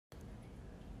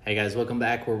Hey guys, welcome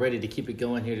back. We're ready to keep it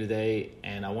going here today,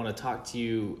 and I want to talk to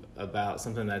you about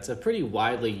something that's a pretty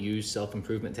widely used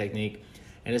self-improvement technique,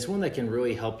 and it's one that can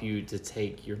really help you to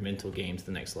take your mental game to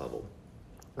the next level.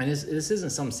 And this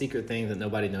isn't some secret thing that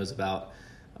nobody knows about,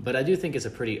 but I do think it's a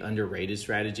pretty underrated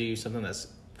strategy, something that's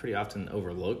pretty often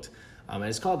overlooked. And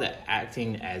it's called the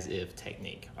acting as if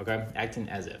technique, okay? Acting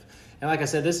as if. And like I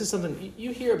said, this is something,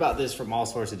 you hear about this from all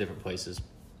sorts of different places.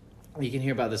 You can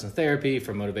hear about this in therapy,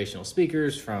 from motivational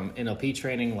speakers, from NLP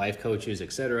training, life coaches,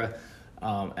 etc.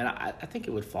 And I think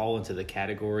it would fall into the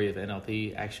category of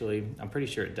NLP, actually. I'm pretty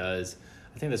sure it does.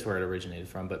 I think that's where it originated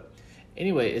from. But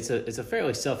anyway, it's a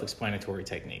fairly self-explanatory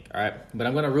technique, all right? But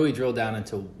I'm going to really drill down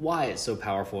into why it's so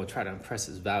powerful and try to impress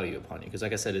its value upon you. Because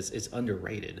like I said, it's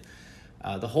underrated.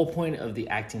 The whole point of the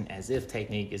acting as if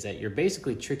technique is that you're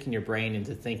basically tricking your brain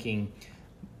into thinking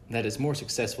that it's more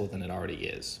successful than it already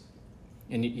is.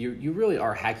 And you really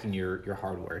are hacking your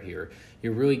hardware here.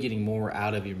 You're really getting more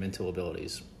out of your mental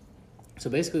abilities. So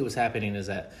basically what's happening is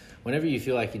that whenever you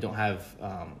feel like you don't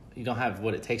have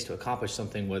what it takes to accomplish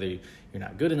something, whether you're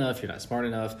not good enough, you're not smart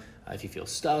enough, if you feel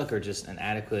stuck or just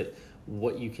inadequate,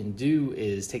 what you can do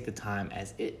is take the time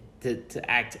to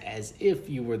act as if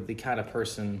you were the kind of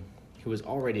person who was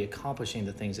already accomplishing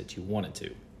the things that you wanted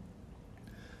to.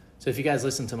 So if you guys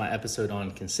listen to my episode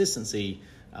on consistency,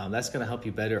 that's going to help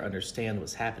you better understand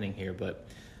what's happening here. But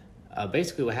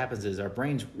basically what happens is our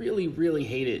brains really, really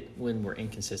hate it when we're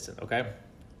inconsistent, okay?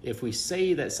 If we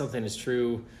say that something is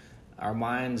true, our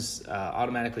minds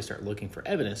automatically start looking for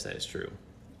evidence that it's true.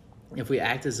 If we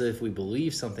act as if we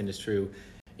believe something is true,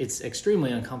 it's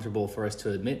extremely uncomfortable for us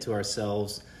to admit to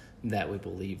ourselves that we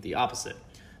believe the opposite.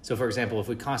 So for example, if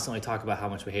we constantly talk about how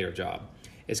much we hate our job,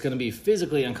 it's going to be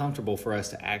physically uncomfortable for us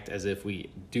to act as if we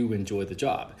do enjoy the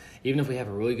job. Even if we have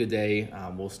a really good day,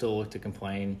 we'll still look to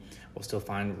complain. We'll still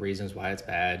find reasons why it's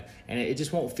bad. And it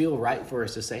just won't feel right for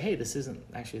us to say, hey, this isn't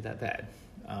actually that bad,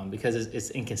 because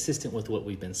it's inconsistent with what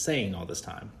we've been saying all this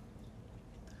time.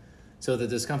 So the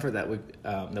discomfort that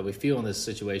we feel in this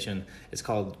situation is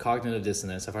called cognitive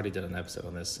dissonance. I've already done an episode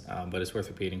on this, but it's worth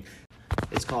repeating.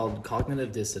 It's called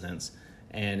cognitive dissonance.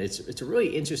 And it's a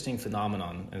really interesting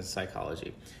phenomenon in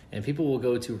psychology. And people will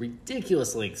go to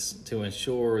ridiculous lengths to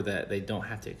ensure that they don't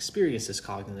have to experience this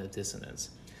cognitive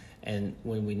dissonance. And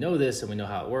when we know this and we know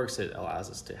how it works, it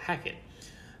allows us to hack it.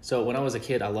 So when I was a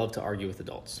kid, I loved to argue with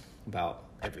adults about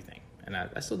everything. And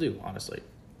I still do, honestly.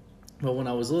 But when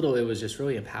I was little, it was just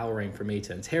really empowering for me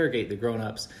to interrogate the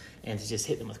grown-ups and to just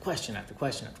hit them with question after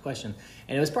question after question.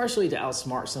 And it was partially to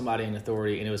outsmart somebody in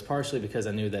authority, and it was partially because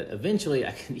I knew that eventually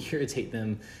I could irritate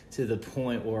them to the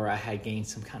point where I had gained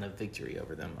some kind of victory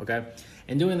over them, okay?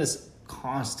 And doing this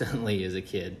constantly as a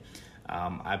kid,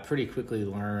 I pretty quickly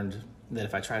learned that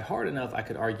if I tried hard enough, I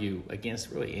could argue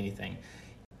against really anything.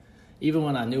 Even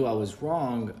when I knew I was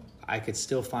wrong, I could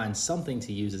still find something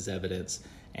to use as evidence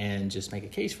and just make a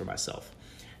case for myself.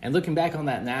 And looking back on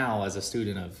that now as a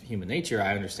student of human nature,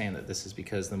 I understand that this is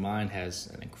because the mind has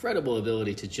an incredible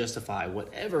ability to justify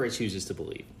whatever it chooses to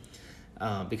believe.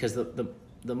 Because the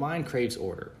mind craves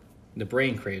order, the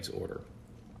brain craves order,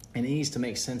 and it needs to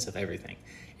make sense of everything.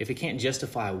 If it can't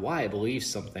justify why it believes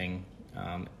something,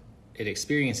 it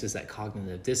experiences that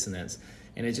cognitive dissonance,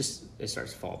 and it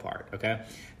starts to fall apart, okay?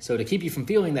 So to keep you from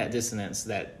feeling that dissonance,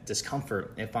 that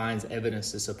discomfort, it finds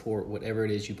evidence to support whatever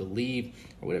it is you believe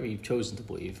or whatever you've chosen to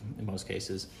believe in most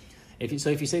cases. If you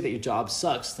say that your job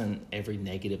sucks, then every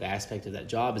negative aspect of that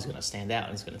job is going to stand out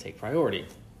and it's going to take priority.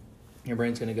 Your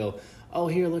brain's going to go, oh,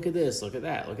 here, look at this, look at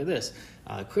that, look at this.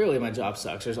 Clearly my job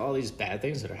sucks. There's all these bad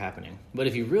things that are happening. But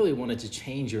if you really wanted to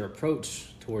change your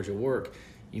approach towards your work,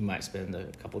 you might spend a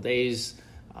couple days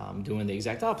doing the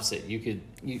exact opposite.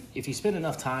 If you spend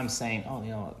enough time saying,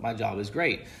 oh, my job is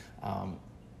great.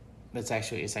 It's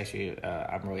actually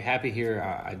I'm really happy here.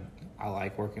 I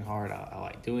like working hard. I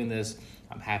like doing this.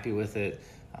 I'm happy with it.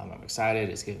 I'm excited.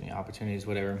 It's giving me opportunities,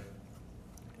 whatever.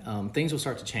 Things will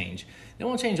start to change. They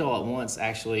won't change all at once,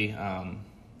 actually.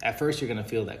 At first, you're going to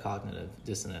feel that cognitive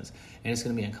dissonance, and it's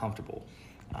going to be uncomfortable.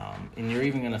 And you're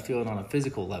even going to feel it on a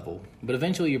physical level. But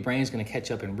eventually your brain's going to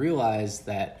catch up and realize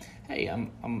that, hey,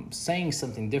 I'm saying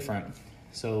something different,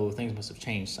 so things must have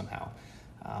changed somehow.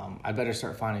 I better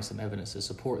start finding some evidence to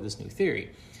support this new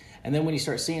theory. And then when you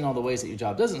start seeing all the ways that your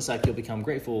job doesn't suck, you'll become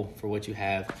grateful for what you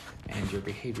have, and your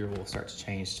behavior will start to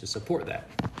change to support that.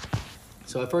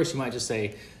 So at first you might just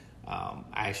say, I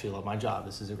actually love my job.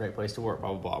 This is a great place to work,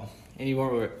 blah, blah, blah. And you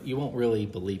won't really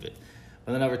believe it.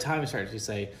 But then over time you start to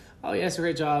say, oh yeah, it's a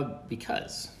great job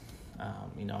because,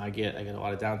 I get a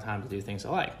lot of downtime to do things I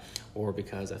like, or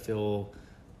because I feel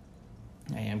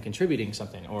I am contributing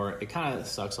something, or it kind of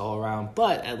sucks all around,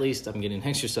 but at least I'm getting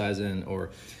exercise in,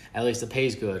 or at least the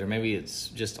pay's good, or maybe it's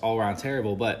just all around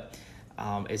terrible, but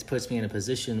it puts me in a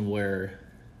position where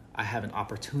I have an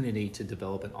opportunity to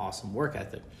develop an awesome work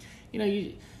ethic.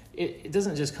 It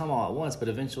doesn't just come all at once, but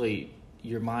eventually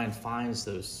your mind finds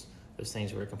those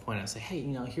things where it can point out and say, hey,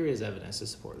 here is evidence to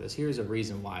support this. Here's a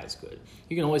reason why it's good.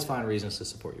 You can always find reasons to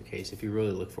support your case if you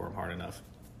really look for them hard enough.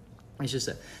 It's just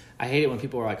that I hate it when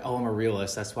people are like, oh, I'm a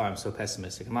realist, that's why I'm so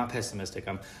pessimistic. I'm not pessimistic,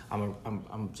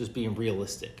 I'm just being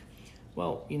realistic.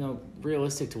 Well,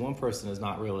 realistic to one person is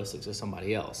not realistic to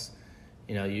somebody else.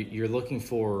 You're looking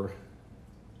for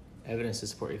evidence to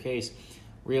support your case.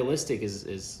 Realistic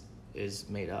is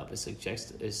made up. It's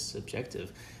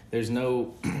subjective. There's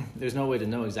no way to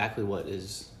know exactly what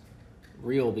is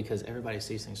real because everybody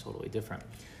sees things totally different.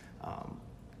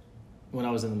 When I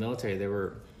was in the military,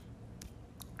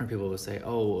 people would say,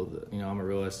 oh, I'm a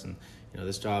realist, and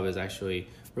this job is actually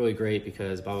really great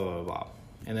because blah blah blah blah.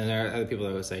 And then there are other people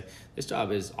that would say, this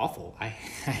job is awful. I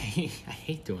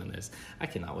hate doing this. I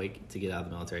cannot wait to get out of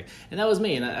the military. And that was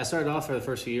me. And I started off for the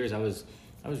first few years, I was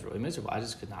really miserable. I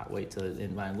just could not wait to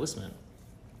end my enlistment.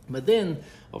 But then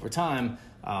over time,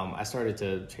 I started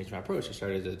to change my approach. I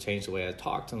started to change the way I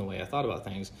talked and the way I thought about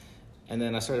things. And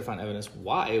then I started to find evidence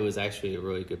why it was actually a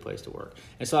really good place to work.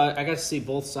 And so I got to see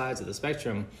both sides of the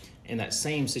spectrum in that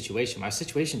same situation. My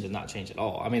situation did not change at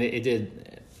all. I mean, it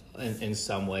did in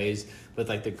some ways, but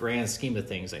like the grand scheme of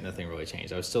things, like nothing really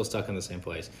changed. I was still stuck in the same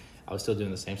place. I was still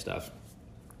doing the same stuff.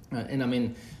 And I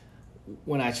mean,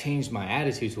 when I changed my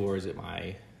attitude towards it,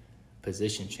 my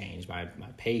position changed, my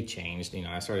pay changed.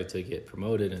 I started to get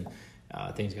promoted, and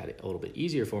things got a little bit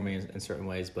easier for me in certain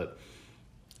ways. But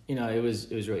it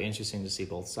was really interesting to see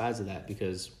both sides of that,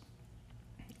 because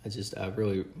I just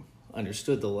really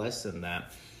understood the lesson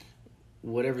that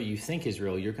whatever you think is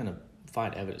real, you're going to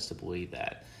find evidence to believe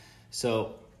that.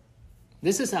 So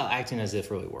this is how acting as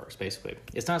if really works, basically.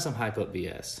 It's not some hype up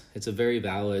BS. It's a very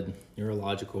valid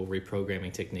neurological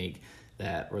reprogramming technique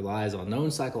that relies on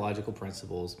known psychological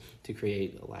principles to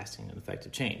create a lasting and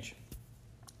effective change.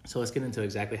 So let's get into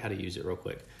exactly how to use it real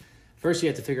quick. First, you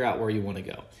have to figure out where you want to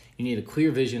go. You need a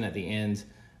clear vision at the end,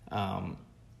 you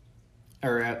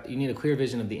need a clear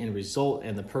vision of the end result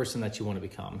and the person that you want to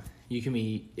become. You can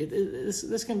be,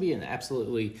 this can be an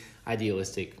absolutely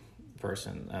idealistic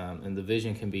person, and the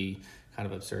vision can be kind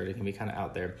of absurd. It can be kind of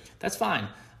out there. That's fine.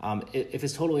 If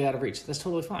it's totally out of reach, that's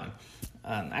totally fine.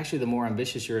 Actually, the more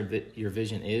ambitious your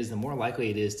vision is, the more likely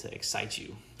it is to excite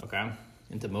you, okay,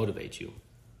 and to motivate you.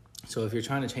 So if you're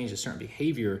trying to change a certain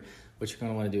behavior, what you're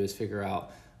going to want to do is figure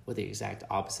out what the exact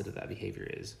opposite of that behavior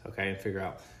is, okay, and figure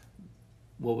out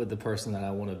what would the person that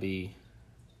I want to be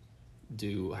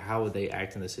do, how would they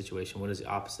act in this situation, what is the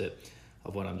opposite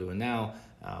of what I'm doing now,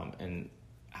 and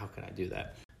how can I do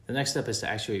that? The next step is to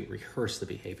actually rehearse the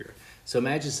behavior. So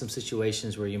imagine some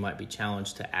situations where you might be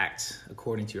challenged to act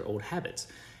according to your old habits,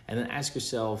 and then ask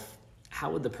yourself,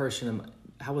 how would the person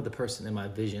in my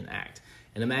vision act?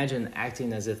 And imagine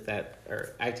acting as if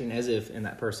in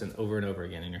that person over and over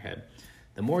again in your head.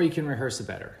 The more you can rehearse, the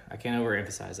better. I can't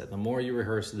overemphasize that. The more you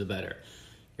rehearse, the better.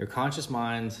 Your conscious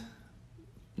mind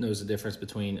knows the difference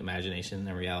between imagination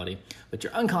and reality, but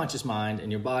your unconscious mind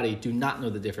and your body do not know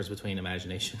the difference between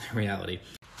imagination and reality.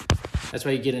 That's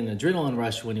why you get an adrenaline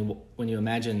rush when you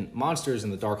imagine monsters in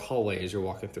the dark hallway as you're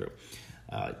walking through.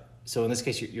 So in this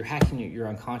case, you're hacking your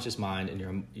unconscious mind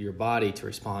and your body to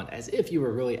respond as if you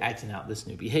were really acting out this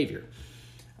new behavior.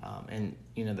 And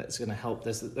that's going to help.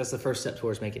 That's the first step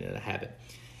towards making it a habit.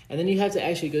 And then you have to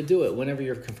actually go do it. Whenever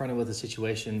you're confronted with a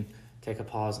situation, take a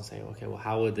pause and say, okay, well,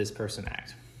 how would this person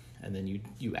act? And then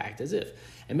you act as if.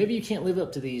 And maybe you can't live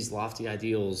up to these lofty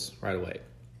ideals right away.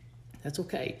 That's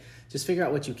okay. Just figure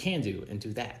out what you can do and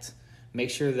do that. Make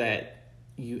sure that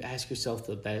you ask yourself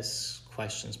the best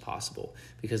questions possible,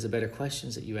 because the better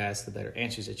questions that you ask, the better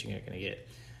answers that you're going to get.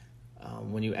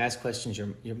 When you ask questions,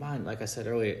 your mind, like I said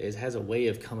earlier, it has a way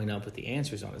of coming up with the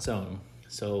answers on its own.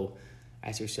 So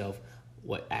ask yourself,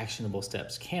 what actionable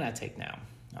steps can I take now?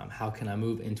 How can I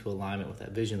move into alignment with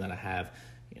that vision that I have?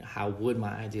 How would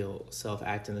my ideal self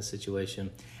act in this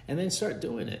situation? And then start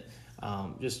doing it.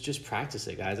 Just practice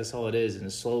it, guys. That's all it is. And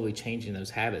it's slowly changing those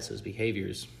habits, those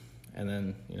behaviors. And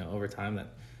then, over time that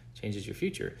changes your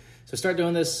future. So start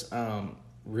doing this.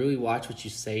 Really watch what you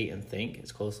say and think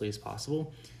as closely as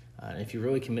possible. And if you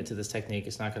really commit to this technique,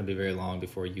 it's not going to be very long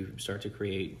before you start to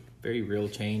create very real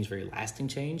change, very lasting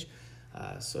change.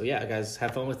 So yeah, guys,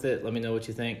 have fun with it. Let me know what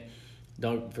you think.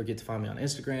 Don't forget to find me on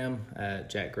Instagram at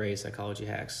Jack Gray Psychology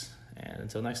Hacks. And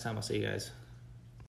until next time, I'll see you guys.